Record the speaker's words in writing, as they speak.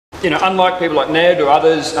unlike people like Ned or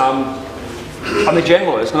others, I'm a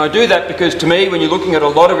generalist, and I do that because to me, when you're looking at a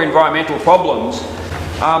lot of environmental problems,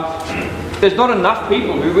 there's not enough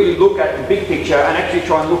people who really look at the big picture and actually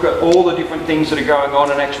try and look at all the different things that are going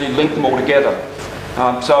on and actually link them all together.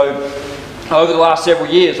 So over the last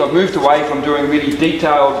several years, I've moved away from doing really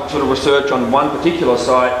detailed sort of research on one particular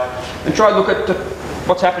site and try to look at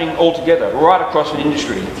what's happening all together, right across an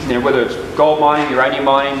industry, whether it's gold mining, uranium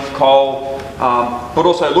mining, coal, but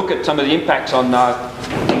also look at some of the impacts on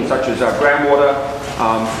things such as groundwater,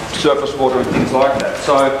 surface water and things like that.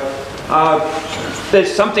 So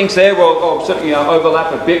there's some things there where I'll certainly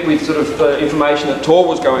overlap a bit with sort of information that Tor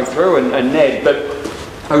was going through and Ned, but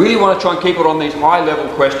I really want to try and keep it on these high level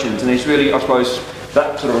questions and these really, I suppose,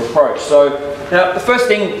 that sort of approach. So now the first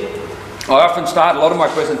thing, I often start a lot of my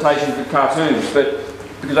presentations with cartoons, but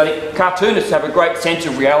because I think cartoonists have a great sense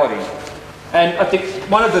of reality. And I think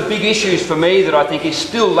one of the big issues for me that I think is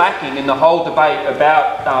still lacking in the whole debate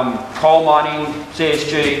about coal mining,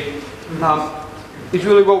 CSG, is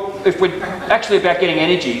really, well, if we're actually about getting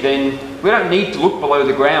energy, then we don't need to look below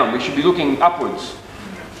the ground. We should be looking upwards.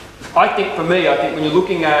 I think for me, when you're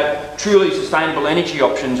looking at truly sustainable energy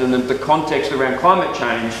options and the context around climate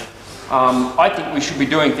change, I think we should be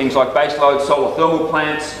doing things like baseload solar thermal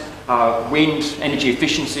plants, wind, energy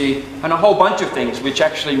efficiency, and a whole bunch of things which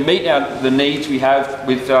actually meet the needs we have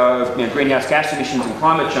with greenhouse gas emissions and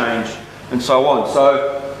climate change and so on.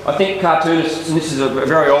 So I think cartoonists, and this is a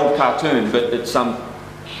very old cartoon, but it's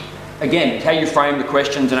again, how you frame the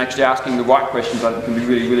questions and actually asking the right questions I think can be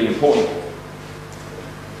really, really important.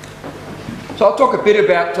 So I'll talk a bit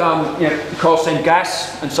about coal seam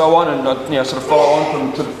gas and so on, and sort of follow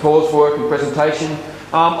on from Paul's work and presentation.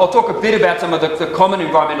 I'll talk a bit about some of the common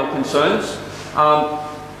environmental concerns. I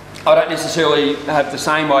don't necessarily have the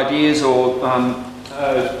same ideas or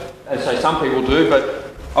as say some people do, but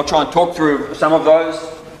I'll try and talk through some of those.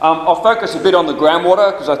 I'll focus a bit on the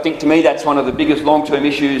groundwater because I think to me that's one of the biggest long-term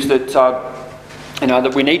issues that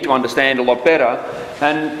that we need to understand a lot better.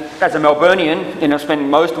 And as a Melburnian, spending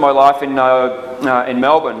most of my life in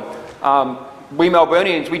Melbourne, we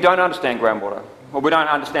Melburnians, we don't understand groundwater, or we don't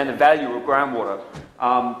understand the value of groundwater.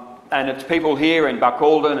 And it's people here in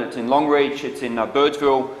Buckalden, it's in Longreach, it's in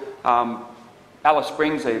Birdsville, Alice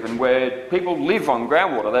Springs even, where people live on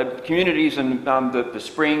groundwater. The communities and the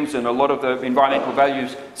springs and a lot of the environmental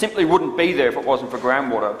values simply wouldn't be there if it wasn't for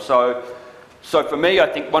groundwater. So for me, I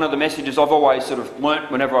think one of the messages I've always sort of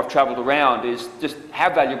learnt whenever I've travelled around is just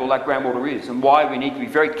how valuable that groundwater is and why we need to be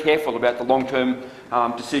very careful about the long-term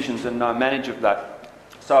decisions and manage of that.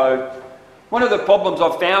 So one of the problems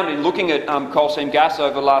I've found in looking at coal seam gas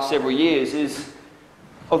over the last several years is,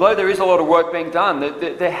 although there is a lot of work being done,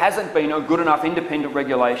 there hasn't been a good enough independent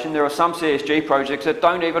regulation. There are some CSG projects that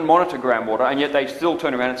don't even monitor groundwater, and yet they still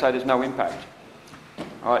turn around and say there's no impact.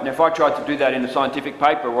 All right, now if I tried to do that in a scientific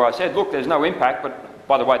paper where I said, look, there's no impact, but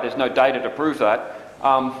by the way, there's no data to prove that,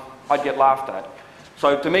 I'd get laughed at.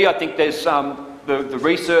 So to me, I think there's the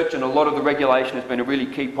research and a lot of the regulation has been a really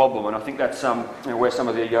key problem, and I think that's where some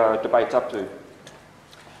of the debate's up to.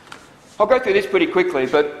 I'll go through this pretty quickly,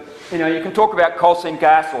 but you can talk about coal seam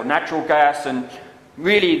gas or natural gas, and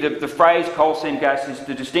really the phrase coal seam gas is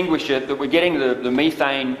to distinguish it that we're getting the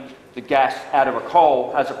methane, the gas out of a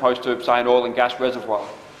coal as opposed to, say, an oil and gas reservoir.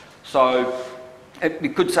 So we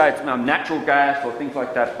could say it's natural gas or things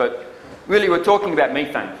like that, but really we're talking about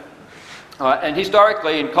methane. And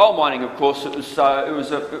historically in coal mining, of course, it was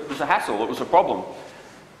a hassle, it was a problem.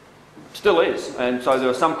 Still is, and so there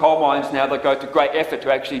are some coal mines now that go to great effort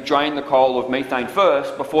to actually drain the coal of methane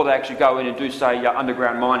first before they actually go in and do, say,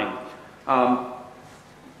 underground mining.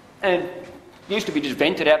 And it used to be just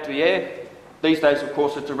vented out to the air. These days, of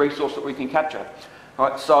course, it's a resource that we can capture.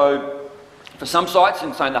 Right, so for some sites,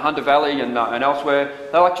 in say the Hunter Valley and elsewhere,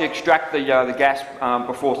 they'll actually extract the gas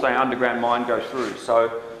before, say, an underground mine goes through.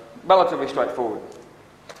 So relatively straightforward.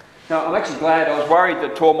 Now, I'm actually glad, I was worried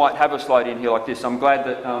that Tor might have a slide in here like this. I'm glad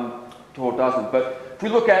that Tor doesn't. But if we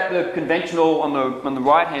look at the conventional on the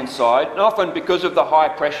right-hand side, and often because of the high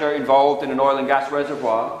pressure involved in an oil and gas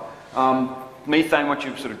reservoir, methane, once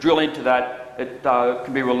you sort of drill into that, it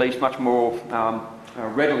can be released much more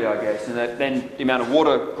readily, I guess, and then the amount of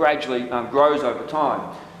water gradually grows over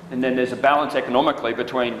time. And then there's a balance economically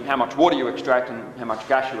between how much water you extract and how much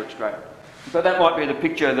gas you extract. So that might be the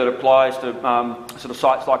picture that applies to sort of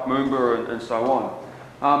sites like Moomba and so on.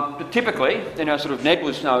 But typically, sort of Ned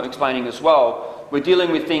was explaining as well, we're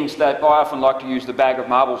dealing with things that I often like to use the bag of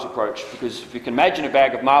marbles approach, because if you can imagine a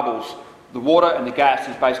bag of marbles, the water and the gas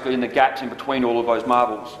is basically in the gaps in between all of those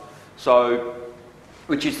marbles. So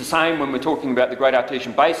which is the same when we're talking about the Great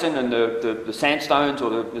Artesian Basin and the sandstones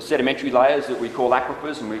or the sedimentary layers that we call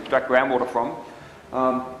aquifers and we extract groundwater from.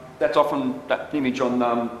 That's often that image on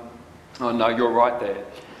your right there.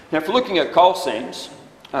 Now, if we're looking at coal seams,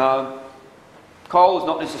 coal is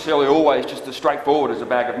not necessarily always just as straightforward as a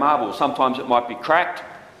bag of marbles. Sometimes it might be cracked,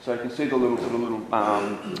 so you can see the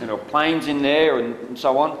little planes in there and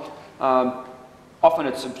so on. Often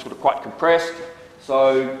it's sort of quite compressed.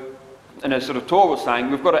 So, and as sort of Tor was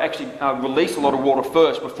saying, we've got to actually release a lot of water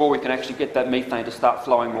first before we can actually get that methane to start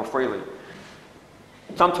flowing more freely.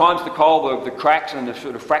 Sometimes the coal, the cracks and the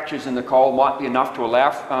sort of fractures in the coal might be enough to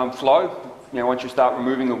allow flow, once you start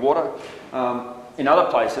removing the water. In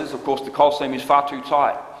other places, of course, the coal seam is far too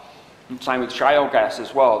tight. And same with shale gas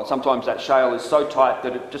as well. And sometimes that shale is so tight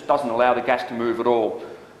that it just doesn't allow the gas to move at all.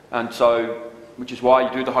 And so, which is why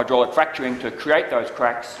you do the hydraulic fracturing to create those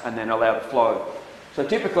cracks and then allow the flow. So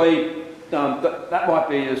typically, that might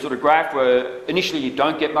be a sort of graph where initially you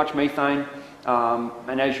don't get much methane,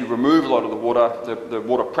 and as you remove a lot of the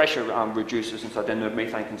water pressure reduces, and so then the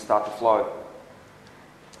methane can start to flow.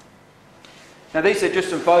 Now these are just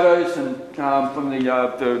some photos from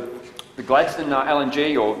the Gladstone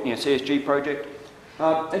LNG or CSG project,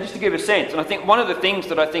 and just to give a sense. And I think one of the things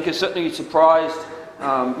that I think has certainly surprised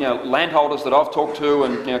landholders that I've talked to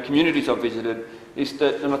and communities I've visited is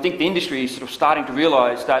that, and I think the industry is sort of starting to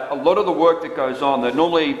realise that a lot of the work that goes on, that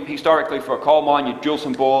normally historically for a coal mine you'd drill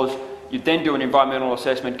some bores, you'd then do an environmental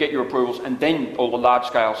assessment, get your approvals, and then all the large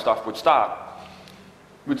scale stuff would start.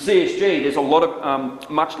 With CSG, there's a lot of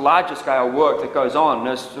much larger scale work that goes on,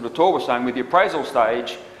 as sort of Tor was saying, with the appraisal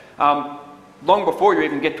stage, long before you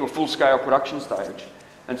even get to a full scale production stage.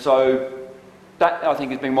 And so that, I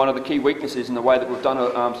think, has been one of the key weaknesses in the way that we've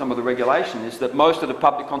done some of the regulation, is that most of the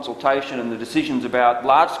public consultation and the decisions about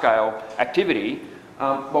large-scale activity,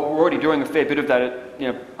 well, we're already doing a fair bit of that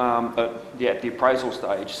at the appraisal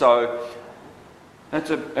stage. So that's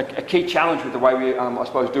a key challenge with the way we, I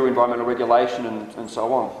suppose, do environmental regulation and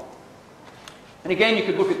so on. And again, you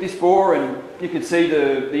could look at this bore and you can see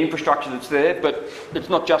the infrastructure that's there, but it's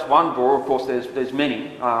not just one bore, of course, there's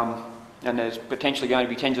many. And there's potentially going to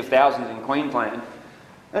be tens of thousands in Queensland.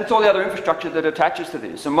 And it's all the other infrastructure that attaches to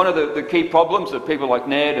this. And one of the key problems that people like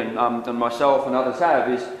Ned and myself and others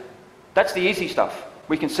have is that's the easy stuff.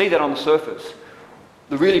 We can see that on the surface.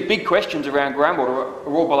 The really big questions around groundwater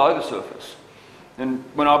are all below the surface. And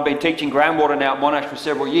when I've been teaching groundwater now at Monash for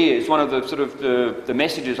several years, one of the sort of the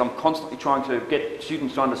messages I'm constantly trying to get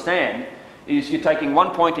students to understand is you're taking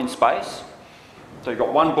one point in space. So you've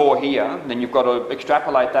got one bore here, and then you've got to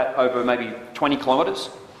extrapolate that over maybe 20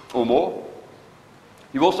 kilometres or more.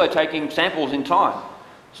 You're also taking samples in time.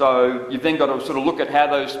 So you've then got to sort of look at how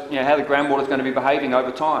those, how the groundwater is going to be behaving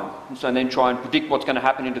over time. And so then try and predict what's going to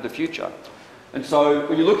happen into the future. And so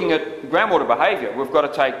when you're looking at groundwater behaviour, we've got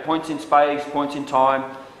to take points in space, points in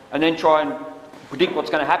time, and then try and predict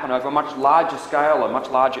what's going to happen over a much larger scale, a much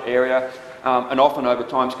larger area, and often over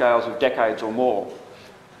time scales of decades or more.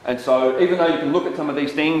 And so even though you can look at some of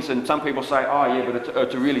these things and some people say, oh yeah, but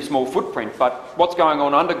it's a really small footprint, but what's going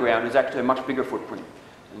on underground is actually a much bigger footprint.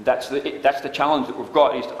 And that's the challenge that we've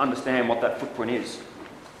got, is to understand what that footprint is.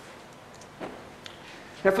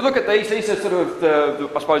 Now if we look at these are sort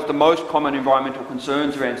of I suppose the most common environmental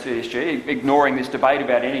concerns around CSG, ignoring this debate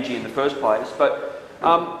about energy in the first place. But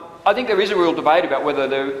I think there is a real debate about whether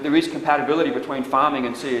there is compatibility between farming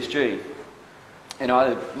and CSG.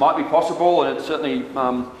 It might be possible, and it's certainly,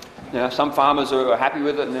 some farmers are happy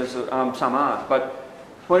with it and there's some aren't. But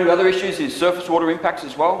one of the other issues is surface water impacts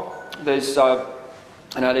as well. There's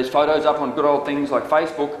photos up on good old things like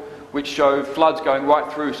Facebook which show floods going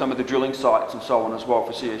right through some of the drilling sites and so on as well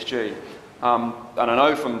for CSG. And I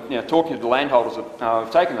know from talking to the landholders that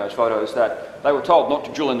have taken those photos that they were told not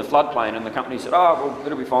to drill in the floodplain, and the company said, oh, well,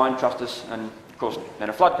 it'll be fine, trust us, and of course then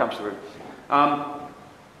a flood comes through.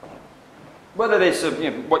 Whether there's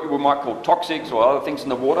what we might call toxics or other things in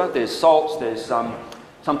the water, there's salts, there's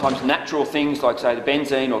sometimes natural things like, say, the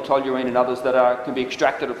benzene or toluene and others that can be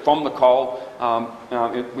extracted from the coal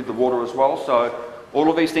with the water as well. So all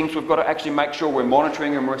of these things we've got to actually make sure we're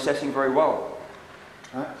monitoring and we're assessing very well.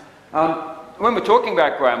 When we're talking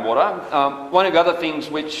about groundwater, one of the other things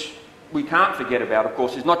which we can't forget about, of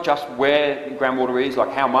course, is not just where groundwater is,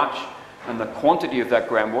 like how much and the quantity of that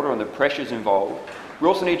groundwater and the pressures involved. We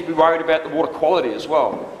also need to be worried about the water quality as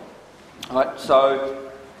well. Right? So,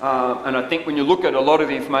 and I think when you look at a lot of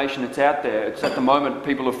the information that's out there, it's at the moment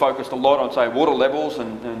people have focused a lot on, say, water levels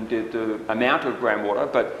and the amount of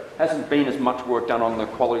groundwater, but hasn't been as much work done on the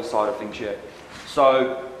quality side of things yet.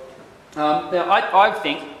 So, now I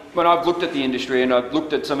think when I've looked at the industry and I've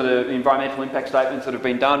looked at some of the environmental impact statements that have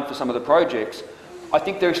been done for some of the projects, I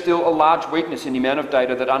think there's still a large weakness in the amount of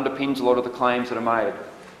data that underpins a lot of the claims that are made.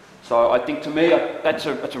 So I think, to me, that's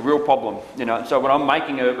a real problem. So when I'm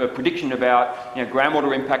making a prediction about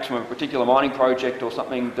groundwater impacts from a particular mining project or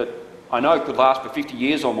something that I know could last for 50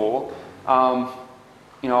 years or more, I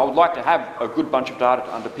would like to have a good bunch of data to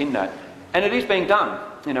underpin that. And it is being done.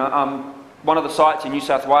 One of the sites in New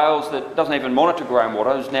South Wales that doesn't even monitor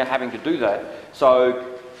groundwater is now having to do that.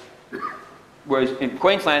 So, whereas in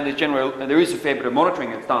Queensland there is a fair bit of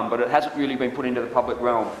monitoring that's done, but it hasn't really been put into the public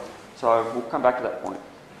realm. So we'll come back to that point.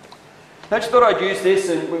 I just thought I'd use this,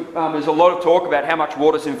 and there's a lot of talk about how much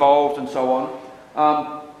water's involved and so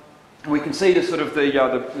on. We can see the sort of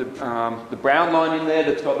the brown line in there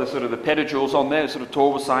that's got the sort of the petajoules on there, sort of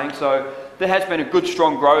Tor was saying. So there has been a good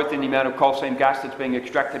strong growth in the amount of coal seam gas that's being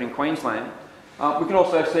extracted in Queensland. We can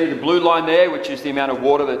also see the blue line there, which is the amount of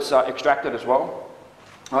water that's extracted as well.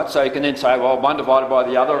 Right, so you can then say, well, one divided by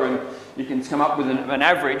the other, and you can come up with an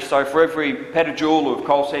average. So for every petajoule of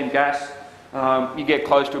coal seam gas, you get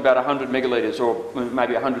close to about 100 megalitres, or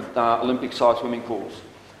maybe 100 Olympic-sized swimming pools.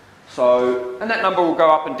 So, and that number will go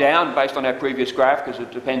up and down based on our previous graph, because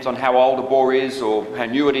it depends on how old a bore is or how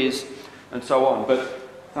new it is, and so on. But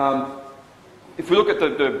if we look at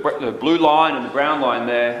the blue line and the brown line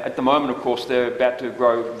there, at the moment, of course, they're about to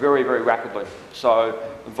grow very, very rapidly. So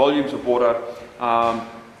the volumes of water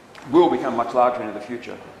will become much larger into the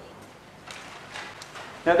future.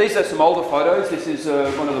 Now, these are some older photos. This is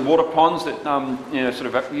one of the water ponds that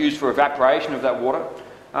sort of used for evaporation of that water.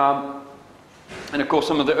 And of course,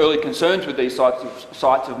 some of the early concerns with these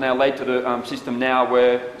sites have now led to the system now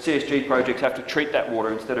where CSG projects have to treat that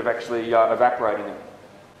water instead of actually evaporating it.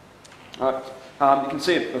 You can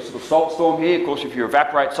see a sort of salt storm here. Of course, if you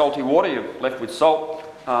evaporate salty water, you're left with salt.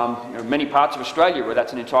 Many parts of Australia where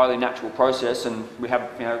that's an entirely natural process, and we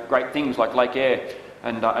have great things like Lake Eyre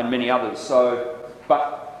and many others. So,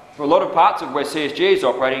 but for a lot of parts of where CSG is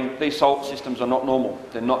operating, these salt systems are not normal.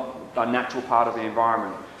 They're not a natural part of the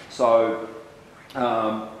environment. So,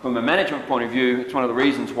 from a management point of view, it's one of the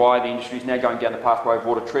reasons why the industry is now going down the pathway of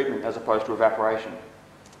water treatment as opposed to evaporation.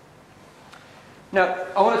 Now,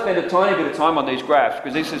 I want to spend a tiny bit of time on these graphs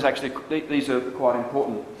because these are quite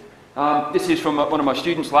important. This is from one of my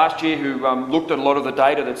students last year who looked at a lot of the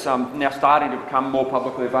data that's now starting to become more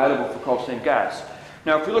publicly available for coal seam gas.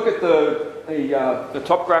 Now, if we look at the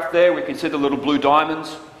top graph there, we can see the little blue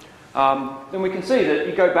diamonds. Then we can see that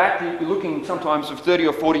you go back, you're looking sometimes of 30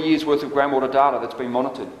 or 40 years worth of groundwater data that's been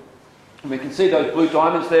monitored. And we can see those blue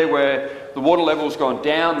diamonds there where the water level's gone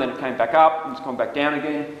down, then it came back up, and it's gone back down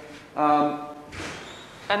again.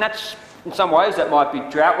 And that's, in some ways, that might be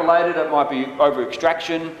drought related, it might be over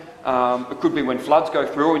extraction, it could be when floods go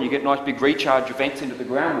through and you get nice big recharge events into the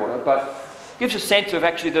groundwater, but it gives a sense of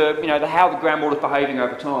actually how the groundwater is behaving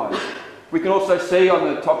over time. We can also see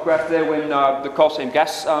on the top graph there when the coal seam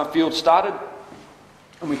gas field started,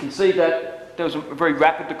 and we can see that there was a very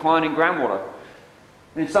rapid decline in groundwater.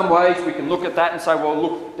 And in some ways we can look at that and say, well,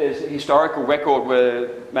 look, there's a historical record where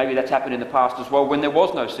maybe that's happened in the past as well when there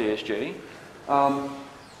was no CSG.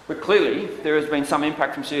 But clearly there has been some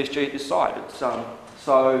impact from CSG at this site. It's,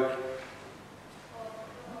 so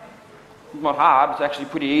not hard, it's actually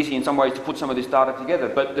pretty easy in some ways to put some of this data together.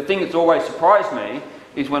 But the thing that's always surprised me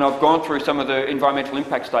is when I've gone through some of the environmental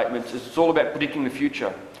impact statements, it's all about predicting the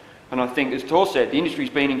future. And I think, as Tor said, the industry's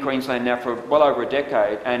been in Queensland now for well over a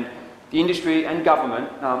decade, and the industry and government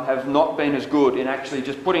have not been as good in actually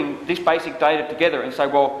just putting this basic data together and say,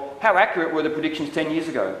 well, how accurate were the predictions 10 years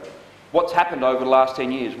ago? What's happened over the last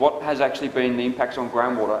 10 years? What has actually been the impacts on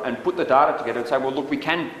groundwater? And put the data together and say, well, look, we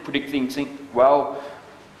can predict things well,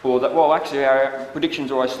 or that, well, actually our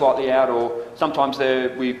predictions are always slightly out, or sometimes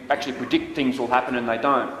we actually predict things will happen and they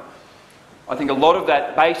don't. I think a lot of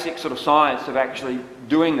that basic sort of science of actually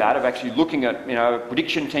doing that, of actually looking at,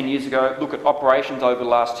 prediction 10 years ago, look at operations over the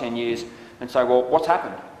last 10 years and say, well, what's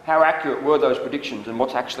happened? How accurate were those predictions and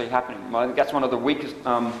what's actually happening? I think that's one of the weakest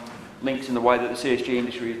links in the way that the CSG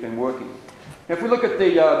industry has been working. Now, if we look at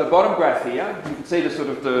the bottom graph here, you can see the sort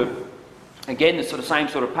of again, the same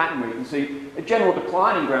sort of pattern where you can see a general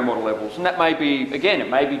decline in groundwater levels, and that may be, again, it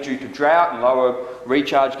may be due to drought and lower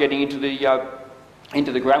recharge getting into the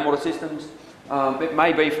groundwater systems. It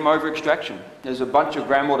may be from over-extraction. There's a bunch of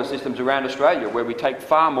groundwater systems around Australia where we take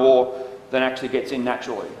far more than actually gets in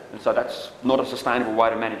naturally, and so that's not a sustainable way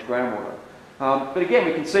to manage groundwater. But again,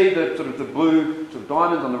 we can see the blue sort of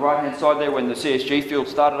diamonds on the right-hand side there when the CSG field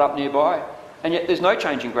started up nearby, and yet there's no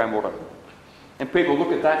change in groundwater. And people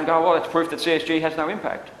look at that and go, well, that's proof that CSG has no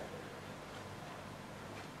impact.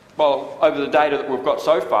 well, over the data that we've got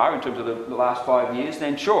so far in terms of the last 5 years,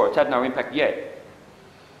 then sure, it's had no impact yet.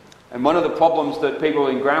 And one of the problems that people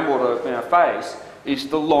in groundwater face is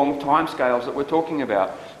the long timescales that we're talking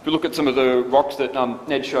about. If you look at some of the rocks that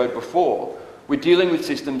Ned showed before, we're dealing with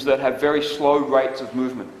systems that have very slow rates of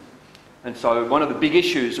movement. And so one of the big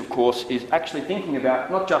issues, of course, is actually thinking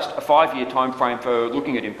about not just a 5-year time frame for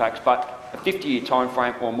looking at impacts, but a 50-year time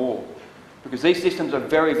frame or more. Because these systems are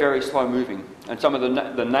very, very slow moving. And some of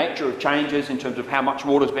the nature of changes in terms of how much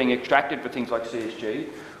water is being extracted for things like CSG,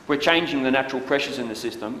 we're changing the natural pressures in the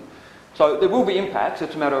system. So there will be impacts.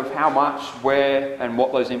 It's a matter of how much, where, and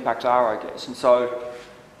what those impacts are, I guess. And so,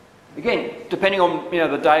 again, depending on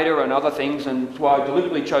the data and other things, and that's why I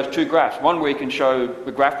deliberately chose 2 graphs. One where you can show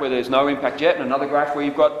the graph where there's no impact yet, and another graph where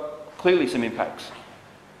you've got clearly some impacts.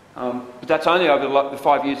 But that's only over the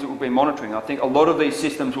 5 years that we've been monitoring. I think a lot of these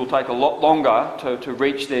systems will take a lot longer to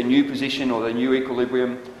reach their new position or their new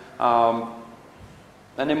equilibrium,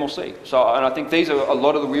 and then we'll see. So, and I think these are a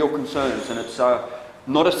lot of the real concerns, and it's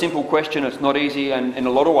not a simple question, it's not easy, and in a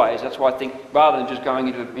lot of ways, that's why I think rather than just going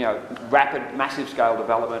into rapid, massive scale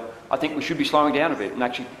development, I think we should be slowing down a bit and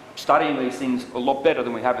actually studying these things a lot better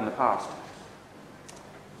than we have in the past.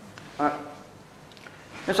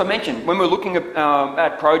 As I mentioned, when we're looking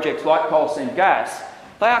at projects like coal seam gas,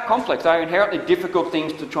 they are complex, they are inherently difficult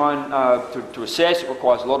things to try and to assess. It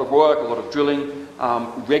requires a lot of work, a lot of drilling,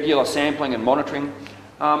 regular sampling and monitoring.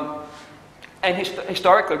 And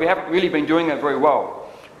historically, we haven't really been doing that very well.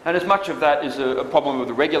 And as much of that is a problem with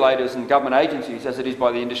the regulators and government agencies as it is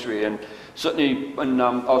by the industry. And certainly when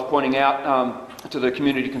I was pointing out to the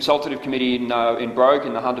Community Consultative Committee in Brogue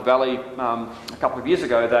in the Hunter Valley a couple of years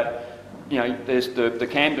ago that there's the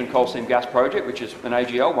Camden coal seam gas project, which is an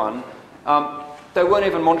AGL one, they weren't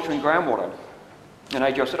even monitoring groundwater. And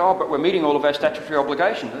AGL said, oh, but we're meeting all of our statutory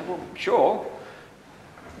obligations. Well, sure.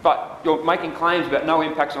 But you're making claims about no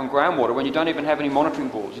impacts on groundwater when you don't even have any monitoring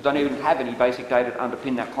boards. You don't even have any basic data to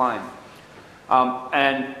underpin that claim.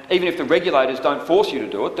 And even if the regulators don't force you to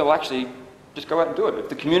do it, they'll actually just go out and do it. If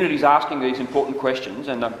the community's asking these important questions,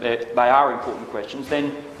 and they are important questions,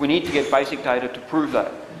 then we need to get basic data to prove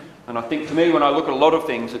that. And I think, to me, when I look at a lot of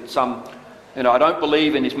things, it's I don't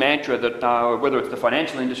believe in this mantra that whether it's the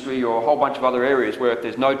financial industry or a whole bunch of other areas where if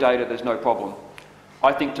there's no data, there's no problem.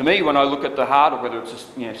 I think, to me, when I look at the heart of whether it's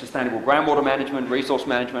sustainable groundwater management, resource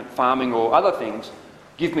management, farming or other things,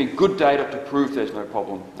 give me good data to prove there's no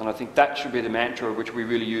problem. And I think that should be the mantra which we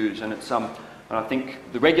really use. And it's and I think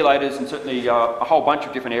the regulators and certainly a whole bunch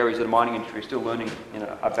of different areas of the mining industry are still learning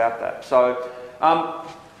about that. So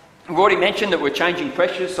we've already mentioned that we're changing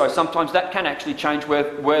pressures, so sometimes that can actually change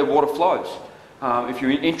where water flows. If you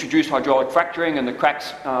introduce hydraulic fracturing and the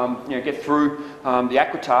cracks get through the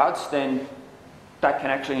aquatards, then that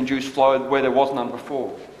can actually induce flow where there was none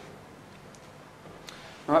before.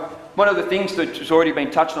 Right. One of the things that has already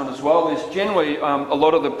been touched on as well is generally a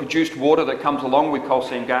lot of the produced water that comes along with coal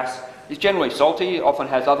seam gas is generally salty, often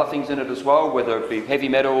has other things in it as well, whether it be heavy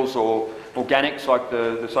metals or organics like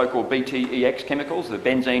the so-called BTEX chemicals, the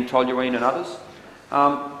benzene, toluene and others.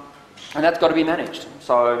 And that's got to be managed.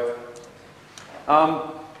 So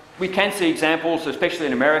we can see examples, especially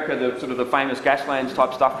in America, the famous gaslands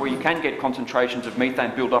type stuff where you can get concentrations of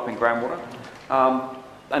methane build up in groundwater,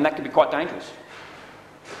 and that can be quite dangerous.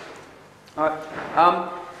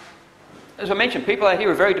 As I mentioned, people out here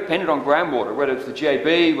are very dependent on groundwater, whether it's the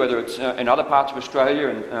GAB, whether it's in other parts of Australia,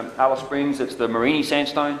 in Alice Springs, it's the Mereenie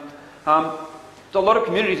sandstone. So a lot of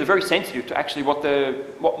communities are very sensitive to actually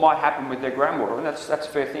what might happen with their groundwater, and that's a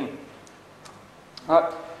fair thing.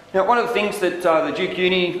 Now, one of the things that the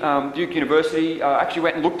Duke University actually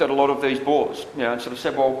went and looked at a lot of these bores, and sort of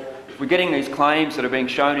said, well, if we're getting these claims that are being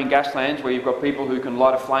shown in gaslands where you've got people who can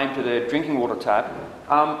light a flame to their drinking water tap,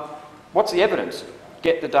 what's the evidence?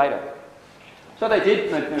 Get the data. So they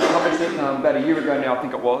did, they published it about a year ago now, I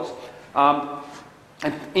think it was.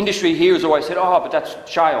 And industry here has always said, oh, but that's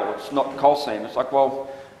shale, it's not coal seam. It's like,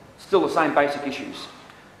 well, still the same basic issues.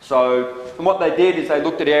 So, and what they did is they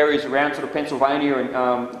looked at areas around sort of Pennsylvania and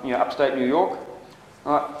upstate New York.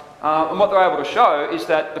 And what they're able to show is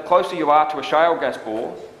that the closer you are to a shale gas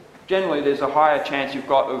bore, generally there's a higher chance you've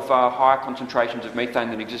got of higher concentrations of methane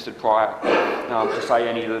than existed prior to, say,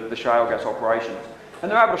 any of the shale gas operations. And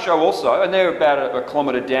they're able to show also, and they're about a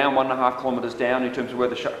kilometre down, 1.5 kilometres down in terms of where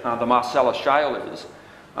the Marcellus shale is.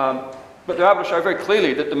 But they're able to show very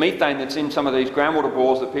clearly that the methane that's in some of these groundwater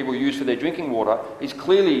bores that people use for their drinking water is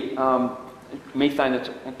clearly methane that's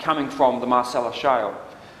coming from the Marcellus shale.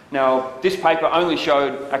 Now, this paper only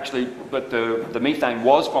showed actually that the methane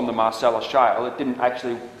was from the Marcellus shale. It didn't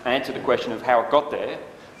actually answer the question of how it got there.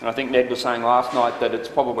 And I think Ned was saying last night that it's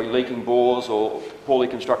probably leaking bores or poorly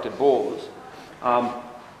constructed bores.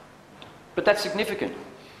 But that's significant.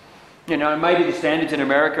 You know, maybe the standards in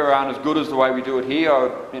America aren't as good as the way we do it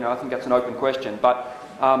here. You know, I think that's an open question. But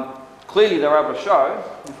clearly they're able to show,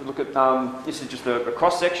 if we look at, this is just a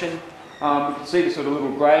cross-section, you can see the sort of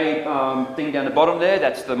little grey thing down the bottom there.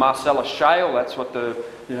 That's the Marcellus Shale. That's what the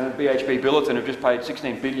BHP Billiton have just paid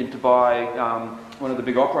 $16 billion to buy one of the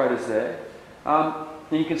big operators there.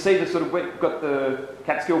 And you can see the sort of, we've got the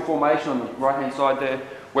Catskill Formation on the right-hand side there,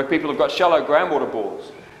 where people have got shallow groundwater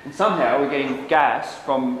bores. And somehow we're getting gas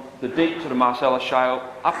from the deep sort of Marcellus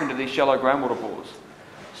Shale up into these shallow groundwater bores.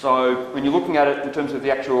 So when you're looking at it in terms of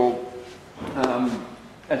the actual,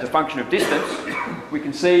 as a function of distance, we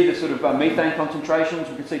can see the sort of methane concentrations.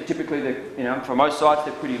 We can see typically that, for most sites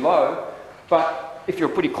they're pretty low, but if you're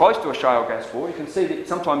pretty close to a shale gas bore, you can see that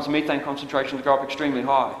sometimes methane concentrations go up extremely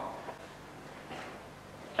high.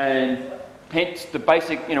 And hence the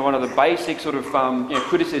basic, one of the basic sort of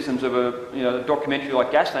criticisms of a documentary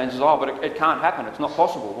like Gaslands is, but it can't happen, it's not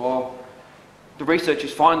possible. Well, the research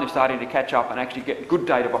is finally starting to catch up and actually get good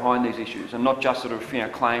data behind these issues and not just sort of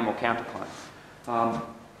claim or counterclaim.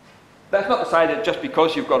 That's not to say that just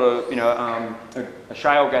because you've got a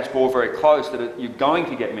shale gas bore very close that you're going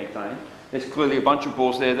to get methane. There's clearly a bunch of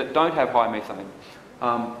bores there that don't have high methane.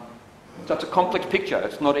 So it's a complex picture,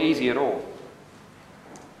 it's not easy at all.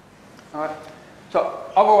 Alright. So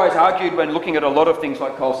I've always argued when looking at a lot of things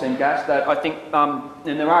like coal seam gas that I think,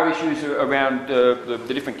 and there are issues around the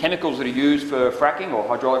different chemicals that are used for fracking or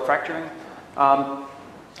hydraulic fracturing.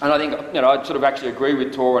 And I think, I'd sort of actually agree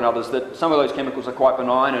with Tor and others that some of those chemicals are quite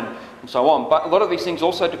benign and so on. But a lot of these things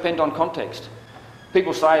also depend on context.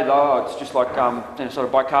 People say, it's just like sort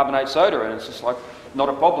of bicarbonate soda, and it's just like not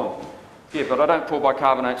a problem. Yeah, but I don't pour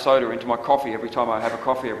bicarbonate soda into my coffee every time I have a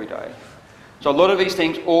coffee every day. So a lot of these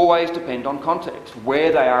things always depend on context,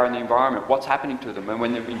 where they are in the environment, what's happening to them. And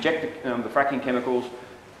when they've injected the fracking chemicals,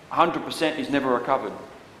 100% is never recovered.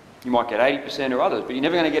 You might get 80% or others, but you're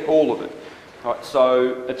never going to get all of it. Right,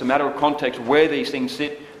 so it's a matter of context, where these things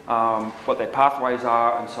sit, what their pathways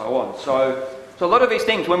are, and so on. So a lot of these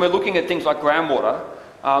things, when we're looking at things like groundwater,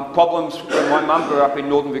 problems, when my mum grew up in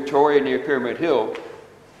northern Victoria near Pyramid Hill,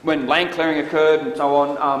 when land clearing occurred and so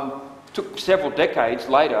on, took several decades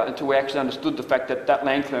later until we actually understood the fact that that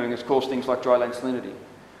land clearing has caused things like dryland salinity.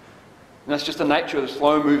 And that's just the nature of the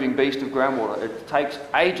slow-moving beast of groundwater. It takes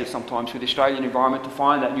ages sometimes for the Australian environment to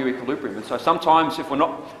find that new equilibrium. And so sometimes if we're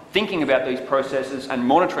not thinking about these processes and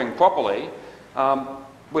monitoring properly,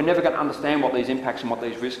 we're never going to understand what these impacts and what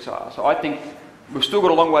these risks are. So I think we've still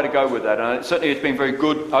got a long way to go with that. And certainly it's been very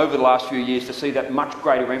good over the last few years to see that much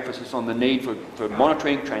greater emphasis on the need for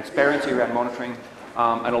monitoring, transparency around monitoring,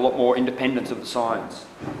 and a lot more independence of the science.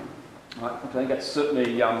 Right? I think that's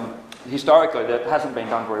certainly, historically, that hasn't been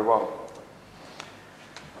done very well.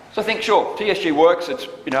 So I think, sure, TSG works. It's,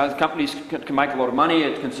 the companies can make a lot of money.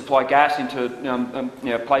 It can supply gas into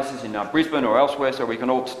places in Brisbane or elsewhere, so we can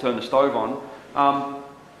all turn the stove on.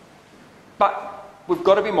 But we've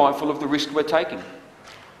got to be mindful of the risk we're taking.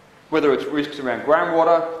 Whether it's risks around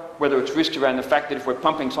groundwater, whether it's risks around the fact that if we're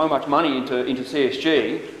pumping so much money into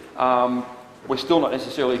CSG, we're still not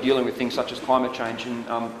necessarily dealing with things such as climate change and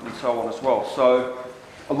so on as well. So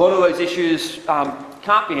a lot of those issues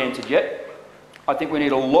can't be answered yet. I think we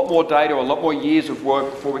need a lot more data, a lot more years of work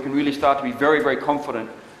before we can really start to be very, very confident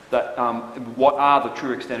that what are the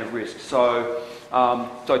true extent of risks. So,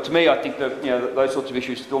 to me, I think that those sorts of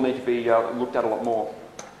issues still need to be looked at a lot more.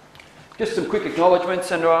 Just some quick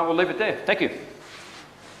acknowledgements, and we'll leave it there. Thank you.